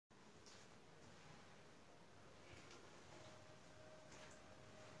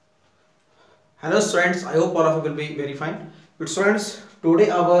Hello students, I hope all of you will be very fine. Good students,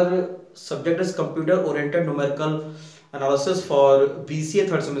 today our subject is computer oriented numerical analysis for BCA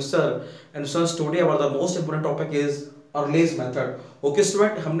third semester, and students today our the most important topic is Euler's method. Okay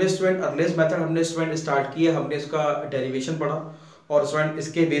student, हमने Euler's method हमने start किया, हमने इसका derivation पढ़ा और student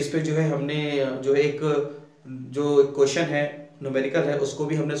इसके base पे जो है हमने जो एक जो क्वेश्चन है न्यूमेरिकल है उसको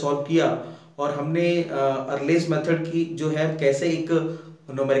भी हमने सॉल्व किया और हमने Euler's मेथड की जो है कैसे एक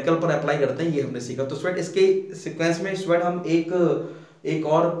न्यूमेरिकल पर अप्लाई करते हैं ये हमने सीखा। तो स्टूडेंट इसके सीक्वेंस में स्टूडेंट हम एक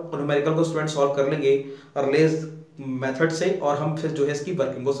और न्यूमेरिकल को स्टूडेंट सॉल्व कर लेंगे Euler's मेथड से और हम फिर जो है इसकी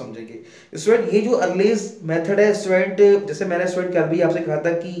वर्किंग को समझेंगे। स्टूडेंट ये जो Euler's मेथड है स्टूडेंट, जैसे मैंने स्टूडेंट कल भी आपसे कहा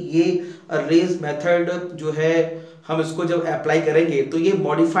था कि ये Euler's मेथड जो है हम इसको जब अप्लाई करेंगे तो ये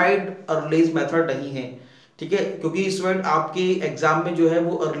मॉडिफाइड Euler's मेथड नहीं है, ठीक है, क्योंकि स्टूडेंट आपके एग्जाम में जो है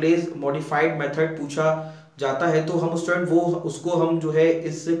वो Euler's मॉडिफाइड मेथड पूछा जाता है तो हम स्टूडेंट वो उसको हम जो है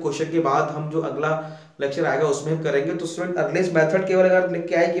इस क्वेश्चन के बाद हम जो अगला लेक्चर आएगा उसमें हम करेंगे। तो स्टूडेंट Euler's मेथड केवल अगर लिख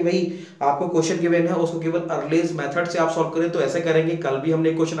के आए कि भाई आपको क्वेश्चन गिवन है उसको केवल Euler's मेथड से आप सॉल्व करें तो ऐसे करेंगे। कल भी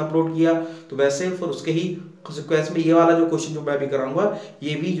हमने क्वेश्चन अपलोड किया तो वैसे फिर उसके ही सीक्वेंस में ये वाला जो क्वेश्चन जो मैं भी कराऊंगा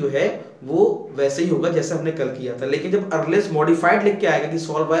ये भी जो है वो वैसे ही होगा जैसे हमने कल किया था। लेकिन जब Euler's मॉडिफाइड लिख के आएगा कि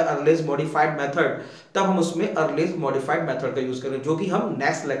solve by Euler's modified method, तब हम उसमें Euler's मॉडिफाइड मेथड का यूज करेंगे जो कि हम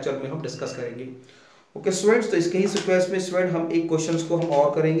नेक्स्ट लेक्चर में हम डिस्कस करेंगे। ओके स्टूडेंट्स, तो इसके ही सीक्वेंस में स्टूडेंट हम एक क्वेश्चंस को हम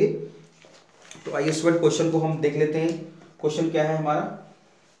और करेंगे। तो आइए स्टूडेंट क्वेश्चन को हम देख लेते हैं। क्वेश्चन क्या है हमारा?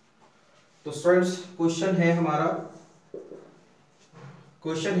 तो स्टूडेंट्स क्वेश्चन है हमारा,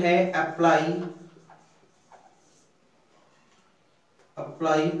 क्वेश्चन है apply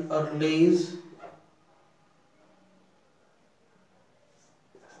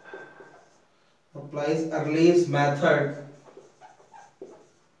Euler's method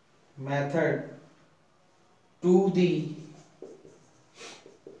to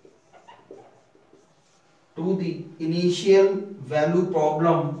the initial value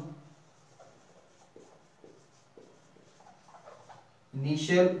problem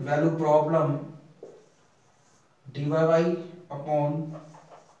dy upon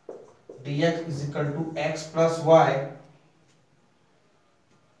dx is equal to x plus y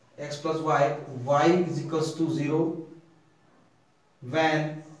is equals to 0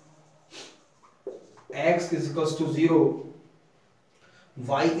 when x is equals to 0,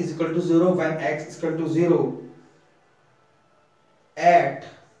 y is equal to 0 when x is equal to 0, at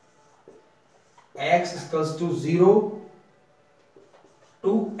x is equals to 0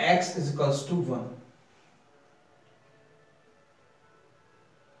 to x is equals to 1.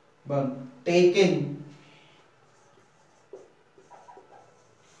 Taking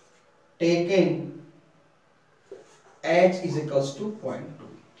h is equals to 0.2।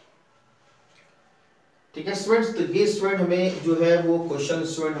 ठीक है students, तो ये student हमें जो है वो question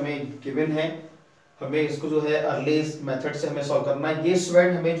student हमें given है, हमें इसको जो है Euler's मेथड से हमें सॉल्व करना है। ये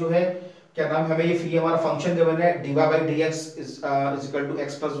स्टूडेंट हमें जो है क्या नाम है, हमें ये हमारा फंक्शन गिवन है dy by dx is equal to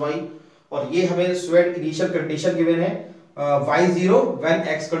x plus y, और ये हमें स्टूडेंट इनिशियल कंडीशन गिवन है y0 when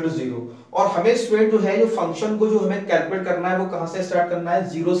x equal to 0, और हमें स्टूडेंट जो है जो फंक्शन को जो हमें कैलकुलेट करना है वो कहां से स्टार्ट करना है,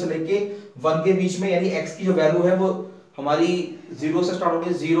 0 से लेके 1 के बीच में, यानी x की जो वैल्यू है वो हमारी 0 से स्टार्ट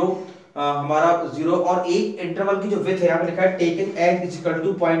होगी, 0 हमारा 0 और एक इंटरवल की जो विड्थ है यहाँ पे लिखा है taken as is equal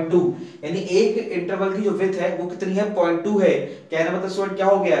to 0.2, यानी एक इंटरवल की जो विड्थ है वो कितनी है 0.2 है। कहने मतलब स्टूडेंट क्या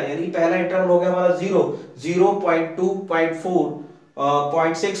हो गया, यानी पहला इंटरवल हो गया हमारा 0, 0.2, 0.4,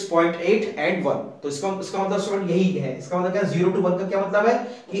 0.6, 0.8 एंड 1। तो इसका मतलब स्टूडेंट यही है, इसका मतलब क्या 0 to 1 का क्या मतलब है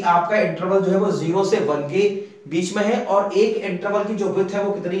कि आपका इंटरवल जो है वो 0 से 1 के बीच में है और एक इंटरवल की जो विड्थ है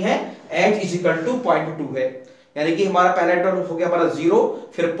वो कितनी है, एज इज इक्वल टू 0.2 है। यानी कि हमारा पहला इंटरवल हो गया हमारा 0,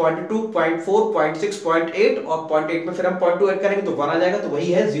 फिर 0.2, 0.4, 0.6, 0.8 और 0.8 में फिर हम 0.2 ऐड करेंगे तो 1 आ जाएगा, तो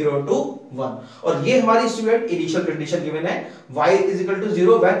वही है 0 to 1। और ये हमारी स्टूडेंट इनिशियल कंडीशन गिवन है y is equal to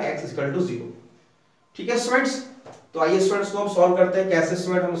 0 when x is equal to 0। ठीक है स्टूडेंट्स, तो आइए स्टूडेंट्स को हम सॉल्व करते हैं। कैसे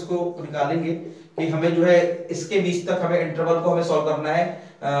स्टूडेंट हम इसको निकालेंगे कि हमें जो है इसके बीच तक हमें इंटरवल को हमें सॉल्व करना है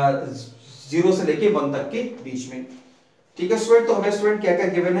 0 से लेके 1 तक के बीच में। ठीक है स्टूडेंट, तो हमें स्टूडेंट क्या क्या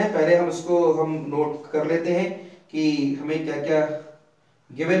गिवन है पहले हम इसको हम नोट कर लेते हैं कि हमें क्या क्या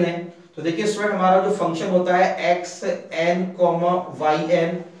गिवन है। तो देखिए स्टूडेंट हमारा जो फंक्शन होता है xn,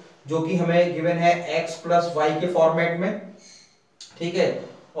 yn, जो कि हमें गिवन है x plus y के फॉर्मेट में, ठीक है,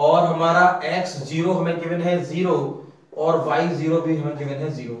 और हमारा x0 हमें गिवन है 0 और y0 भी हमें गिवन है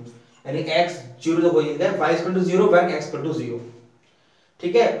 0, यानी x0 जो वही है y equal to 0 when x equal to 0।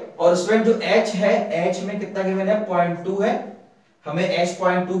 ठीक है, और स्टूडेंट जो h है, h में कितना गिवन है 0.2 है, हमें h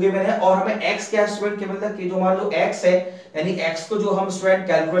 0.2 गिवन है, और हमें x क्या स्टूडेंट गिवन था कि जो हमारा जो x है, यानी x को जो हम स्टूडेंट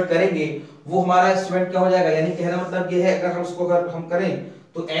कैलकुलेट करेंगे वो हमारा स्टूडेंट क्या हो जाएगा, यानी कहना मतलब ये है अगर हम उसको हम करें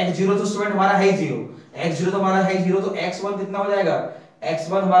तो x0 तो स्टूडेंट हमारा है 0, x0 तो हमारा है 0, तो x1 कितना हो जाएगा,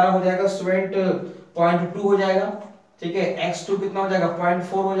 x1 हमारा हो जाएगा स्टूडेंट 0.2 हो जाएगा, ठीक है, x2 कितना हो जाएगा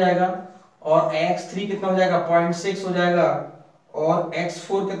 0.4 हो जाएगा, और x3 कितना हो जाएगा 0.6 हो जाएगा, और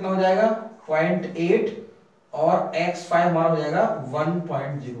x4 कितना हो जाएगा 0.8, और x5 हमारा हो जाएगा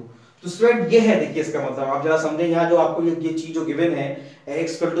 1.0। तो स्टूडेंट ये है, देखिए इसका मतलब आप जरा समझें, यहाँ जो आपको ये चीज जो गिवन है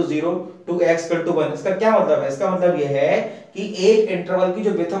x = 0 to x = 1, इसका क्या मतलब है, इसका मतलब ये है कि एक इंटरवल की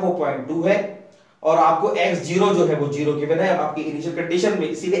जो विड्थ है वो 0.2 है, और आपको x0 जो है वो 0 गिवन है आपकी इनिशियल कंडीशन में,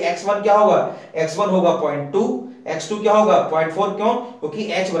 इसीलिए x1 क्या होगा, x1 होगा 0.2, x2 क्या होगा 0.4, क्यों, क्योंकि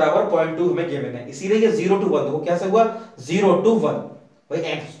h बराबर 0.2 हमें गिवन है, इसीलिए ये 0 to 1 वो कैसे हुआ 0 to 1, भाई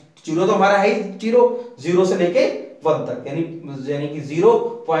x0 तो हमारा है 0 से लेके 1 तक, यानी कि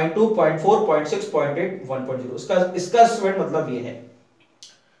 0.2 0.4 0.6 0.8 1.0, इसका स्टूडेंट मतलब ये है,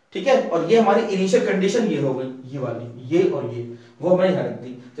 ठीक है। और ये हमारी इनिशियल कंडीशन ये हो गई, ये वाली, ये और ये वो हमारी यहाँ रख दी,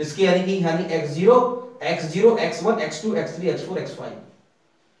 तो इसकी यानी x0 x1 x2 x3 x4 x5,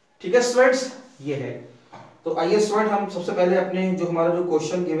 ठीक है स्टूडेंट्स, ये है। तो आइए स्टूडेंट हम सबसे पहले अपने जो हमारा जो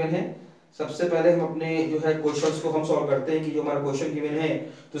क्वेश्चन गिवन है, सबसे पहले हम अपने जो है क्वेश्चंस को हम सॉल्व करते हैं कि जो हमारा क्वेश्चन गिवन है,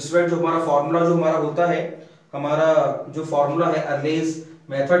 तो स्टूडेंट जो हमारा फार्मूला जो हमारा होता है, हमारा जो फार्मूला है अर्लेस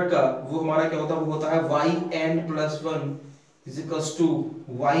मेथड का, वो हमारा क्या होता है, वो होता है yn + 1 =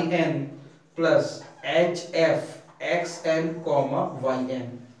 yn + hf xn, yn।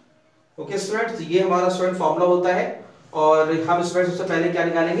 Okay students, ये हमारा स्टूडेंट फार्मूला होता है, और हम स्टूडेंट सबसे पहले क्या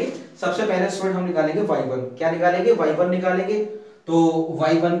निकालेंगे, सबसे पहले स्टूडेंट हम निकालेंगे y1, क्या निकालेंगे, y1 निकालेंगे। तो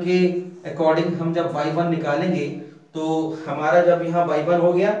y1 के अकॉर्डिंग हम जब y1 निकालेंगे, तो हमारा जब यहाँ y1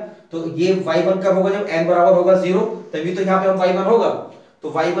 हो गया, तो ये y1 कब होगा, जब n बराबर होगा 0, तभी तो यहाँ पे हम y1 होगा,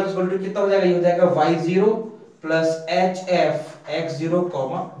 तो y1 कितना हो जाएगा, ये हो जाएगा y0 + hf x0,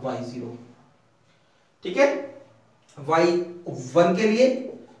 y0, ठीक है। y1 के लिए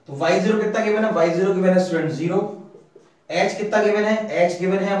तो y0 कितना गिवन है, y0 गिवन है स्टूडेंट 0, h कितना गिवन है, h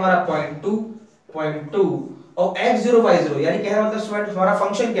गिवन है हमारा 0.2, और x0 y0, यानी क्या है मतलब स्टूडेंट हमारा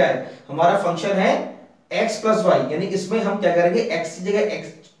फंक्शन क्या है, हमारा फंक्शन है x + y, यानी इसमें हम क्या करेंगे, x की जगह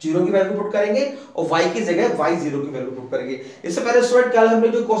x0 की वैल्यू पुट करेंगे और y की जगह y0 की वैल्यू पुट करेंगे। इससे पहले स्टूडेंट कल हमने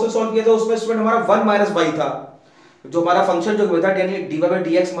जो क्वेश्चन सॉल्व किया था उसमें स्टूडेंट हमारा 1 - y था, जो हमारा फंक्शन जो मेथड यानी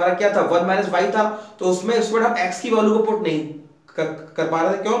dy/dx हमारा क्या था 1 - y था, तो उसमें स्टूडेंट हम x की वैल्यू को पुट नहीं कर पा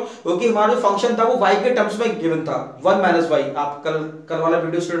रहे थे, क्यों, क्योंकि हमारा जो फंक्शन था वो y के टर्म्स में गिवन था 1 - y। आप कल वाला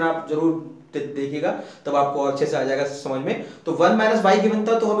वीडियो स्टूडेंट आप जरूर देखिएगा, तब आपको अच्छे से आ जाएगा समझ में। तो 1 - y गिवन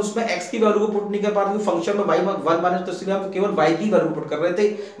था, तो हम उसमें x की वैल्यू को पुट नहीं कर पा रहे थे, फंक्शन में y 1 - तो इसलिए हम केवल y की वैल्यू पुट कर रहे थे,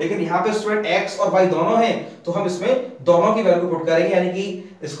 लेकिन यहाँ पे स्टूडेंट x और y दोनों हैं, तो हम इसमें दोनों की वैल्यू पुट करेंगे, यानी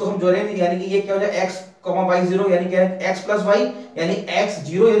कि इसको हम जोड़ेंगे, यानी कि ये क्या हो जाए x, y0, यानी क्या है x + y, यानी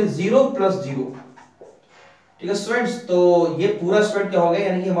x0 यानी 0 + 0, ठीक है स्टूडेंट्स। तो ये पूरा स्टूडेंट क्या हो गया,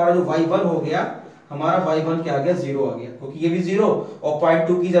 यानी कि हमारा जो y1 हो गया, हमारा y1 क्या आ गया 0 आ गया, क्योंकि ये भी 0 और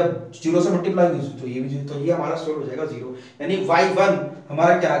 0.2 की जब 0 से मल्टीप्लाई हुई तो ये भी 0, तो ये हमारा स्टूडेंट हो जाएगा 0, यानी y1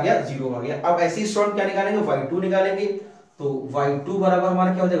 हमारा क्या आ गया 0 आ गया। अब ऐसी स्टूडेंट क्या निकालेंगे, y2 निकालेंगे, तो y2 बराबर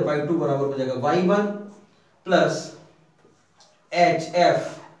हमारा क्या हो जाएगा, y2 बराबर हो जाएगा y1 + hf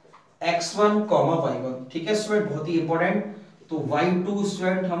x1, y1, ठीक है स्टूडेंट, बहुत ही इंपॉर्टेंट। तो y2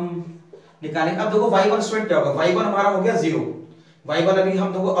 स्टूडेंट हम निकालेंगे। अब देखो y1 स्टूडेंट क्या होगा, y1 हमारा हो गया 0, y1 अभी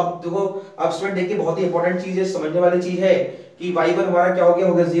हम देखो, अब स्टूडेंट देखिए बहुत ही इंपॉर्टेंट चीज है, समझने वाली चीज है कि y1 हमारा क्या हो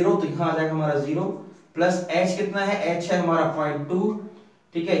गया 0, तो यहाँ आ जाएगा हमारा 0 प्लस h कितना है, h है हमारा 0.2,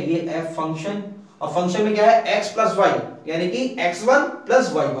 ठीक है, ये f फंक्शन, और फंक्शन में क्या है x + y, यानी कि x1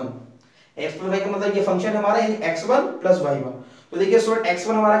 + y1, x + y का मतलब ये फंक्शन हमारा यानी x1 + y1। तो देखिए स्टूडेंट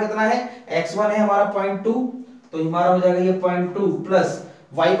x1 हमारा कितना है, x1 है हमारा 0.2, तो हमारा हो जाएगा ये 0.2 प्लस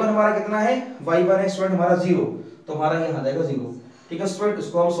y1 हमारा कितना है, y1 है स्टूडेंट हमारा 0, तो हमारा ये आ जाएगा 0, ठीक है स्टूडेंट।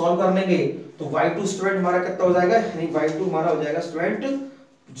 इसको हम सॉल्व कर लेंगे, तो y2 स्टूडेंट हमारा कितना हो जाएगा, यानी y2 हमारा हो जाएगा स्टूडेंट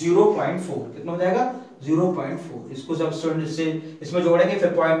 0.4, कितना हो जाएगा 0.4। इसको जब स्टूडेंट इसमें जोड़ेंगे, फिर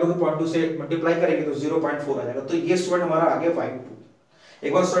 0.2 को 0.2 से मल्टीप्लाई करेंगे तो 0.4 आ जाएगा। तो ये स्टूडेंट हमारा आ गया y2।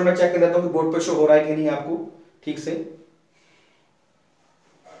 एक बार स्टूडेंट मैं चेक कर लेता हूं कि बोर्ड पे शो हो रहा है कि नहीं आपको ठीक से।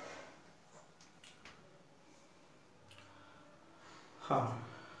 हाँ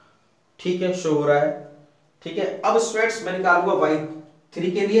ठीक है, शो हो रहा है, ठीक है। अब स्टूडेंट्स मैं निकालूंगा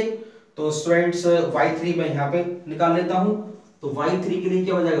y3 के लिए, तो स्टूडेंट्स y3 मैं यहाँ पे निकाल लेता हूं, तो y3 के लिए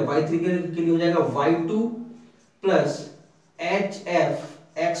क्या हो जाएगा, y3 के लिए हो जाएगा y2 plus hf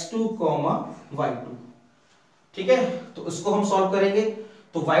x2, y2, ठीक है। तो इसको हम सॉल्व करेंगे,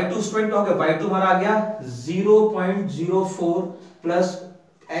 तो y2 स्टूडेंट क्या हो गया, y2 हमारा आ गया 0.04 प्लस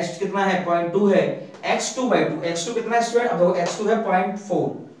h कितना है 0.2 है, x2 कितना है स्टूडेंट, अब देखो x2 है 0.4,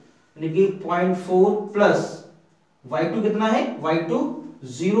 यानी कि 0.4 प्लस y2 कितना है, y2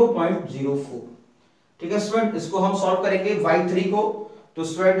 0.04। ठीक है स्टूडेंट, इसको हम सॉल्व करेंगे y3 को। तो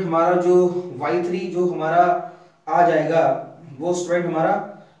स्टूडेंट हमारा जो y3 जो हमारा आ जाएगा वो स्टूडेंट हमारा,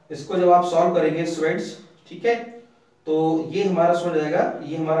 इसको जब आप सॉल्व करेंगे स्टूडेंट्स, ठीक है, तो ये हमारा स्टूडेंट आ जाएगा,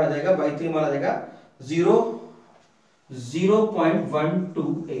 ये हमारा आ जाएगा y3 हमारा आ जाएगा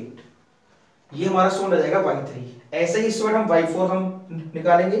 0.128। ये हमारा स्टूडेंट आ जाएगा y3। ऐसे ही स्टूडेंट हम y4 हम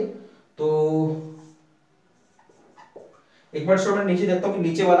निकालेंगे। तो एक बार स्टूडेंट नीचे देखता हूं कि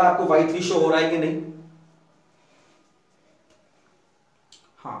नीचे वाला आपको y3 शो हो रहा है कि नहीं।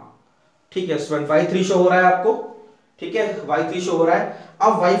 हाँ ठीक है स्टूडेंट, y3 शो हो रहा है आपको, ठीक है, y3 शो हो रहा है।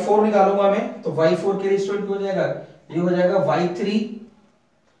 अब y4 निकालूंगा मैं, तो y4 के लिए स्टूडेंट हो जाएगा, ये हो जाएगा y3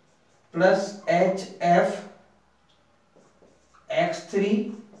 plus hf x3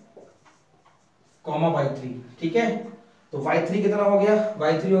 comma y3। ठीक है, तो y3 कितना हो गया,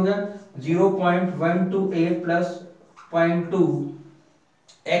 y3 हो गया 0.128 प्लस 0.2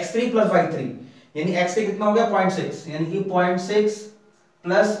 x3 प्लस y3, यानी x3 कितना हो गया 0.6, यानी कि 0.6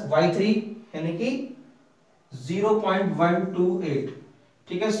 प्लस y3 यानी कि 0.128।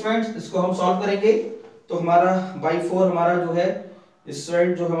 ठीक है स्टूडेंट्स, इसको हम सॉल्व करेंगे तो हमारा y4 हमारा जो है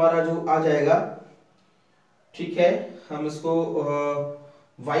स्टूडेंट जो हमारा जो आ जाएगा, ठीक है, हम इसको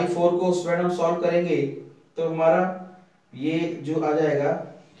y4 को स्टूडेंट हम सॉल्व करेंगे तो हमारा ये जो आ जाएगा,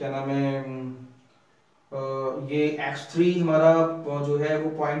 क्या नाम है, ये x3 हमारा जो है वो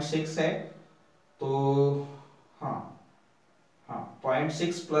 0.6 है। तो हाँ हाँ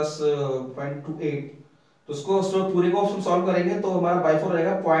 0.6 प्लस 0.28, तो उसको पूरे को हम सॉल्व करेंगे तो हमारा y4 हो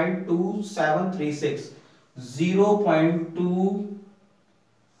जाएगा 0.2736,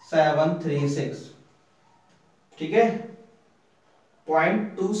 0.2736। ठीक है,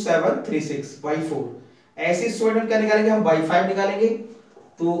 0.2736 y4। ऐसे स्टूडेंट क्या निकालेंगे हम, y5 निकालेंगे।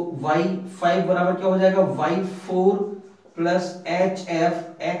 तो y5 बराबर क्या हो जाएगा, y4 plus hf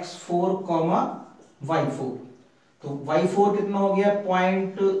x4 comma y4। तो y4 कितना हो गया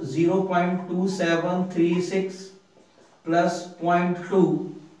 0.2736 प्लस 0.2,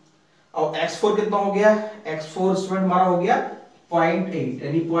 और x4 कितना हो गया, x4 स्टूडेंट हमारा हो गया 0.8,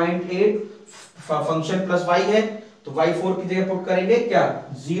 यानी 0.8 फंक्शन प्लस y है, तो y4 की जगह पुट करेंगे क्या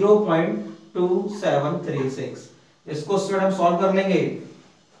 0.2736। इसको स्टूडेंट हम सॉल्व कर लेंगे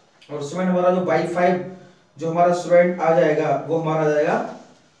और स्टूडेंट हमारा जो y5 जो हमारा स्टूडेंट आ जाएगा वो हमारा आ जाएगा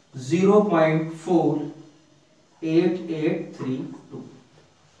 0.48832।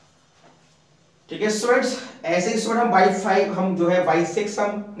 ठीक है स्टूडेंट्स, ऐसे ही स्टूडेंट हम y5 हम जो है y6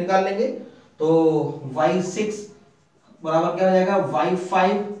 हम निकाल लेंगे। तो y6 बराबर क्या हो जाएगा,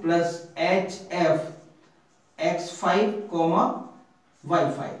 y5 plus hf x5 comma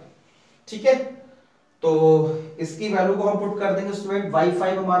y5। ठीक है, तो इसकी वैल्यू को हम पुट कर देंगे स्टूडेंट,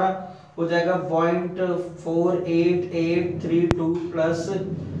 y5 हमारा हो जाएगा 0.48832 प्लस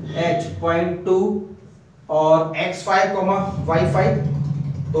h 0.2 और x5 कॉमा y5।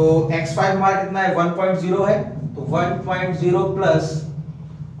 तो x5 हमारा कितना है 1.0 है, तो 1.0 प्लस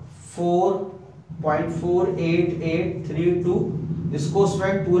 4.48832। इसको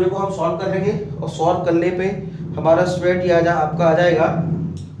स्टूडेंट पूरे को हम सॉल्व कर लेंगे और सॉल्व करने पे हमारा स्टूडेंट ये आपका आ जाएगा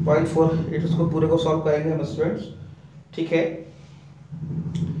 0.48, इसको पूरे को सॉल्व करेंगे हम स्टूडेंट्स। ठीक है,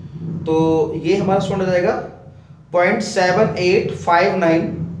 तो ये हमारा स्टूडेंट आ जाएगा 0.7859,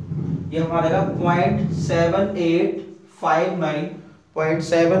 ये हमारा आएगा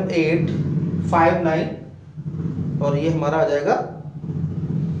 0.7859 और ये हमारा आ जाएगा,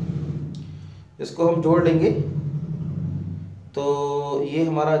 इसको हम जोड़ लेंगे तो ये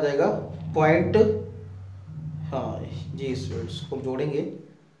हमारा आ जाएगा पॉइंट, हाँ जी स्टूडेंट्स को जोड़ेंगे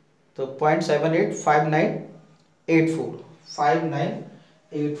तो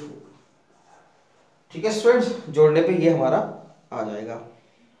 0.785984। ठीक है स्टूडेंट्स, जोड़ने पे ये हमारा आ जाएगा,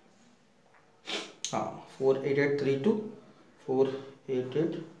 हाँ 48832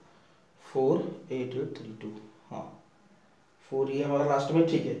 48832, हाँ 4 ये हमारा लास्ट में।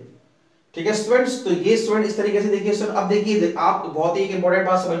 ठीक है, ठीक है स्टूडेंट्स, तो ये स्टूडेंट इस तरीके से देखिए स्टूडेंट। अब देखिए आप बहुत ही एक इंपॉर्टेंट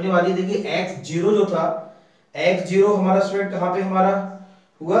बात समझने वाली है, देखिए x0 जो था, x0 हमारा स्टूडेंट कहाँ पे हमारा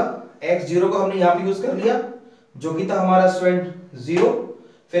हुआ, x0 को हमने यहाँ पे यूज कर लिया जो कि था हमारा स्टूडेंट 0।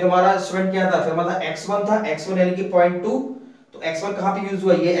 फिर हमारा स्टूडेंट क्या था, फिर हमारा x1 था, x1 यानी कि 0.2, तो x1 कहाँ पे यूज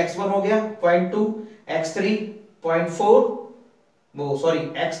हुआ, ये x1 हो गया 0.2, x3 0.4, वो सॉरी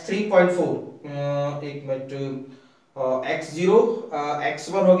x3 0.4, एक मिनट, x0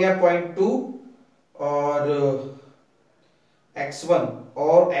 x1 हो गया 0.2 और x1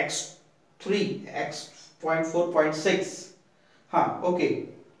 और x3 x 0.4 0.6। हाँ ओके,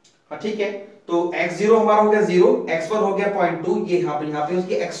 हाँ ठीक है, तो तो x0 हमारा हो गया 0, x1 हो गया 0.2, ये यहाँ पे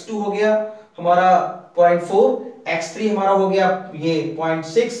उसकी x2 हो गया हमारा 0.4, x3 हमारा हो गया ये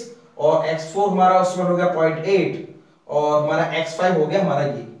 0.6 और x4 हमारा उसमें हो गया 0.8 और हमारा x5 हो गया हमारा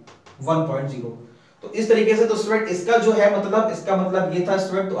ये 1.0। तो इस तरीके से तो स्टूडेंट इसका जो है मतलब इसका मतलब ये था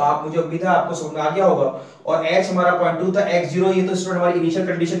स्टूडेंट, तो आप मुझे उम्मीद है आपको समझ में आ गया होगा। और h हमारा 0.2 था, x0 ये तो स्टूडेंट हमारी इनिशियल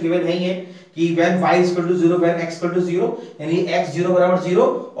कंडीशन गिवन नहीं है कि when y is equal to 0 when x equal to 0, यानी x0 बराबर 0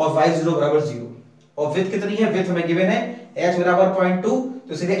 और y0 बराबर 0। और विड्थ कितनी है, विड्थ हमें गिवन है h बराबर 0.2,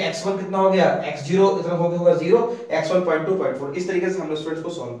 तो इसलिए x1 कितना हो गया, x0 इतना हो गया होगा 0, x1 0.2 0.4। इस तरीके से हमने स्टूडेंट्स को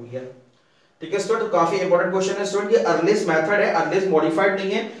सॉल्व किया। ठीक है स्टूडेंट, तो काफी इंपॉर्टेंट क्वेश्चन है स्टूडेंट, ये अर्लीस्ट मेथड है, अर्लीस्ट मॉडिफाइड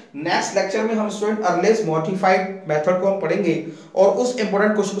नहीं है। नेक्स्ट लेक्चर में हम स्टूडेंट अर्लीस्ट मॉडिफाइड मेथड को हम पढ़ेंगे और उस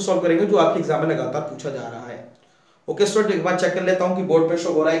इंपॉर्टेंट क्वेश्चन को सॉल्व करेंगे जो आपके एग्जाम में लगातार पूछा जा रहा है। ओके स्टूडेंट, एक बार चेक कर लेता हूं कि बोर्ड पे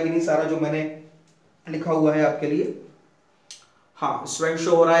शो हो रहा है कि नहीं सारा जो मैंने लिखा हुआ है आपके लिए। हाँ स्टूडेंट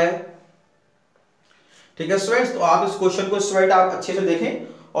शो हो रहा है। ठीक है स्टूडेंट्स, तो आप इस क्वेश्चन को स्टूडेंट आप अच्छे से देखें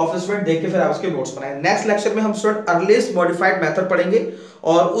और फिर स्टूडेंट देख के फिर आप उसके नोट्स बनाएं। नेक्स्ट लेक्चर में हम स्टूडेंट अर्लीस्ट मॉडिफाइड मेथड पढ़ेंगे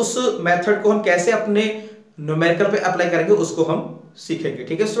और उस मेथड को हम कैसे अपने न्यूमेरिकल पे अप्लाई करेंगे उसको हम सीखेंगे।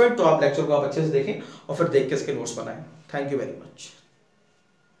 ठीक है स्टूडेंट, तो आप लेक्चर को आप अच्छे से देखें और फिर देख के इसके नोट्स बनाएं। Thank you very much.